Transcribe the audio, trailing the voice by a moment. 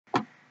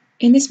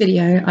In this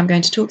video, I'm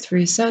going to talk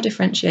through cell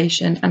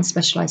differentiation and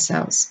specialised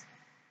cells.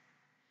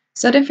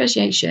 Cell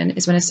differentiation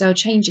is when a cell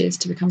changes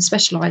to become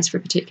specialised for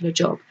a particular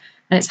job,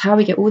 and it's how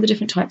we get all the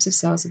different types of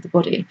cells of the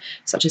body,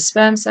 such as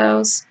sperm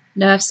cells,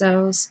 nerve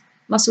cells,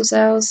 muscle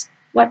cells,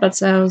 white blood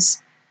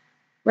cells,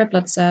 red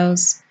blood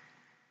cells,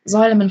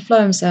 xylem and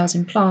phloem cells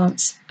in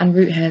plants, and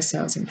root hair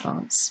cells in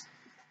plants.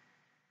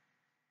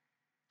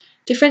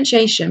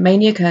 Differentiation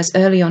mainly occurs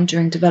early on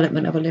during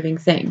development of a living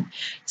thing.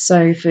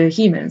 So for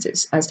humans,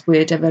 it's as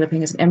we're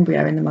developing as an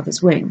embryo in the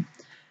mother's womb.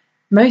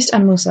 Most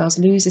animal cells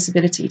lose this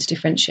ability to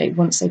differentiate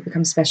once they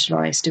become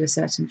specialised to do a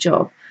certain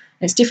job.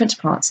 It's different to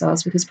plant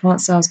cells because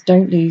plant cells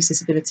don't lose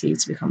this ability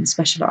to become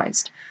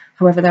specialised.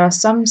 However, there are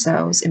some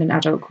cells in an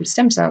adult called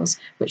stem cells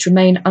which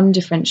remain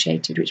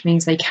undifferentiated, which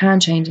means they can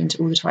change into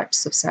all the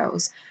types of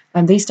cells.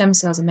 And these stem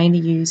cells are mainly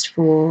used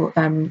for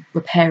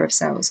repair of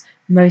cells.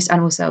 Most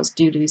animal cells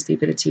do lose the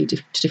ability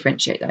to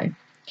differentiate though.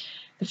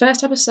 The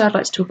first type of cell I'd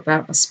like to talk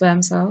about are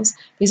sperm cells.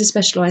 These are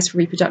specialised for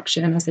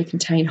reproduction as they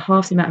contain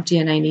half the amount of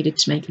DNA needed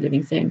to make a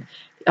living thing.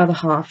 The other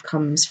half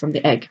comes from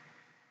the egg.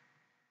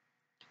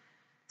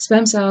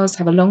 Sperm cells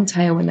have a long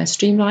tail when they're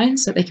streamlined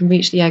so that they can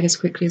reach the egg as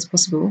quickly as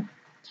possible.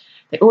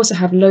 They also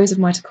have loads of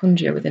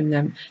mitochondria within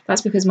them.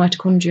 That's because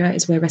mitochondria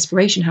is where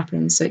respiration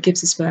happens, so it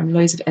gives the sperm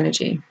loads of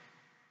energy.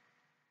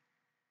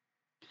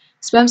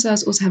 Sperm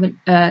cells also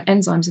have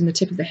enzymes in the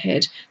tip of the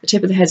head. The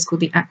tip of the head is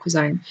called the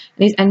acrosome, and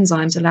these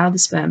enzymes allow the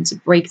sperm to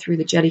break through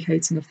the jelly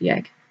coating of the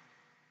egg.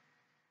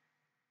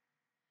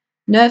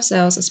 Nerve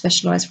cells are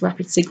specialised for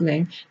rapid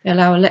signalling. They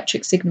allow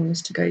electric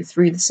signals to go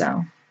through the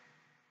cell.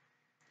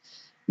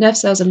 Nerve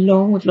cells are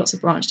long with lots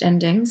of branched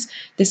endings.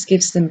 This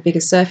gives them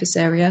bigger surface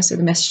area so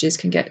the messages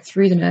can get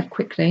through the nerve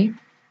quickly.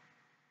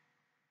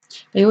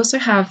 They also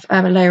have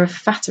a layer of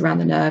fat around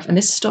the nerve, and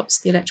this stops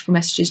the electrical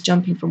messages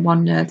jumping from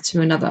one nerve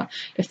to another.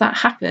 If that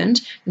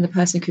happened, then the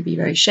person could be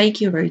very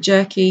shaky or very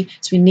jerky,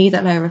 so we need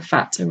that layer of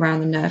fat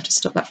around the nerve to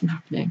stop that from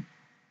happening.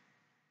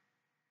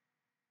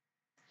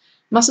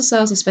 Muscle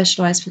cells are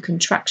specialised for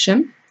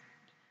contraction.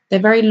 They're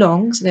very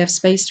long, so they have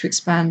space to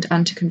expand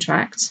and to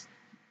contract.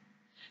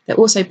 They're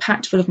also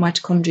packed full of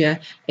mitochondria.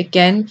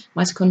 Again,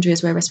 mitochondria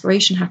is where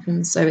respiration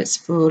happens, so it's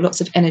for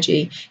lots of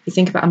energy. If you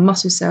think about a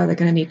muscle cell, they're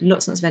going to need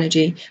lots and lots of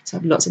energy to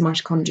have lots of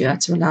mitochondria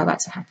to allow that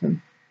to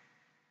happen.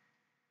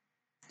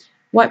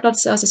 White blood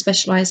cells are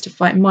specialised to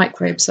fight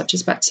microbes such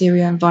as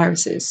bacteria and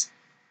viruses.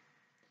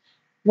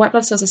 White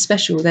blood cells are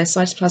special. Their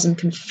cytoplasm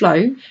can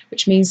flow,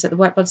 which means that the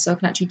white blood cell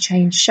can actually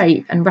change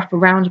shape and wrap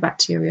around a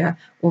bacteria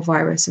or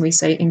virus, and we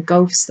say it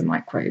engulfs the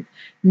microbe.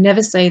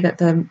 Never say that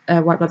the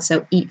white blood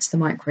cell eats the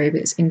microbe,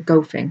 it's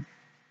engulfing.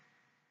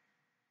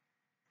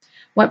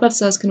 White blood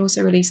cells can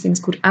also release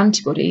things called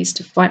antibodies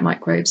to fight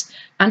microbes.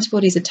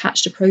 Antibodies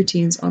attach to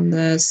proteins on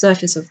the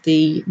surface of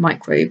the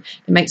microbe.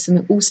 It makes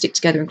them all stick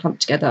together and clump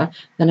together.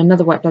 Then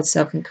another white blood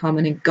cell can come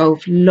and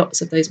engulf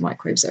lots of those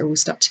microbes that are all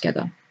stuck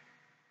together.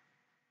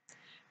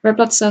 Red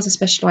blood cells are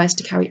specialised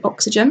to carry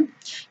oxygen.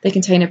 They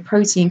contain a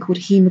protein called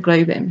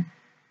hemoglobin.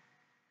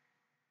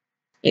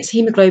 It's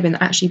hemoglobin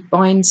that actually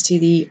binds to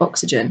the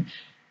oxygen.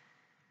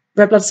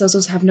 Red blood cells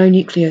also have no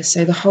nucleus,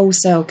 so the whole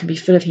cell can be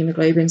full of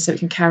hemoglobin so it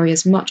can carry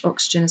as much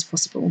oxygen as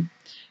possible.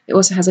 It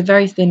also has a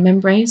very thin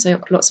membrane,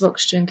 so lots of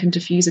oxygen can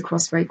diffuse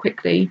across very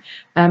quickly,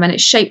 and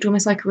it's shaped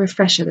almost like a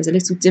refresher. There's a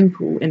little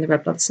dimple in the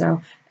red blood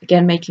cell,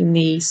 again making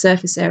the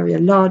surface area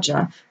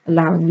larger,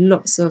 allowing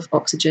lots of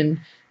oxygen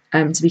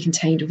to be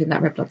contained within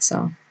that red blood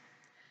cell.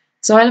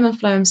 Xylem and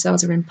phloem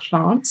cells are in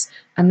plants,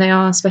 and they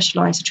are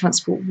specialised to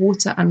transport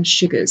water and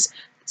sugars.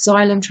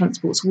 Xylem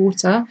transports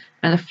water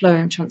and the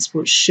phloem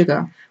transports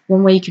sugar.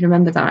 One way you can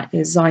remember that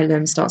is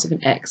xylem starts with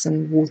an X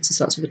and water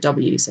starts with a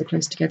W, so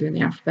close together in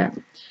the alphabet.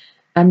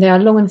 They are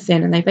long and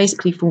thin, and they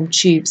basically form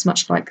tubes,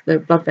 much like the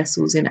blood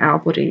vessels in our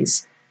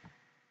bodies.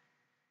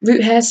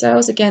 Root hair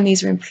cells, again,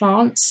 these are in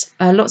plants.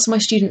 Lots of my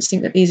students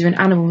think that these are in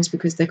animals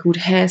because they're called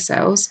hair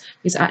cells.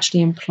 These are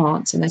actually in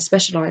plants, and they're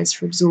specialised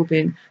for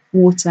absorbing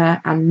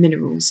water and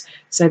minerals.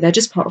 So they're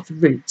just part of the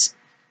root.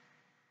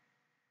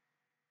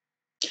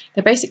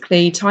 They're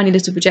basically tiny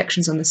little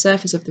projections on the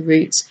surface of the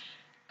root,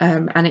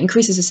 and it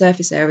increases the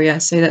surface area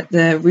so that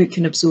the root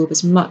can absorb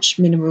as much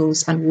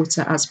minerals and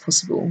water as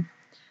possible.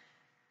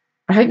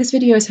 I hope this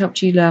video has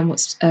helped you learn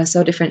what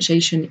cell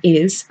differentiation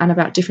is and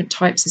about different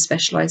types of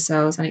specialised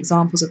cells and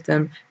examples of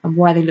them and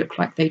why they look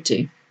like they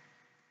do.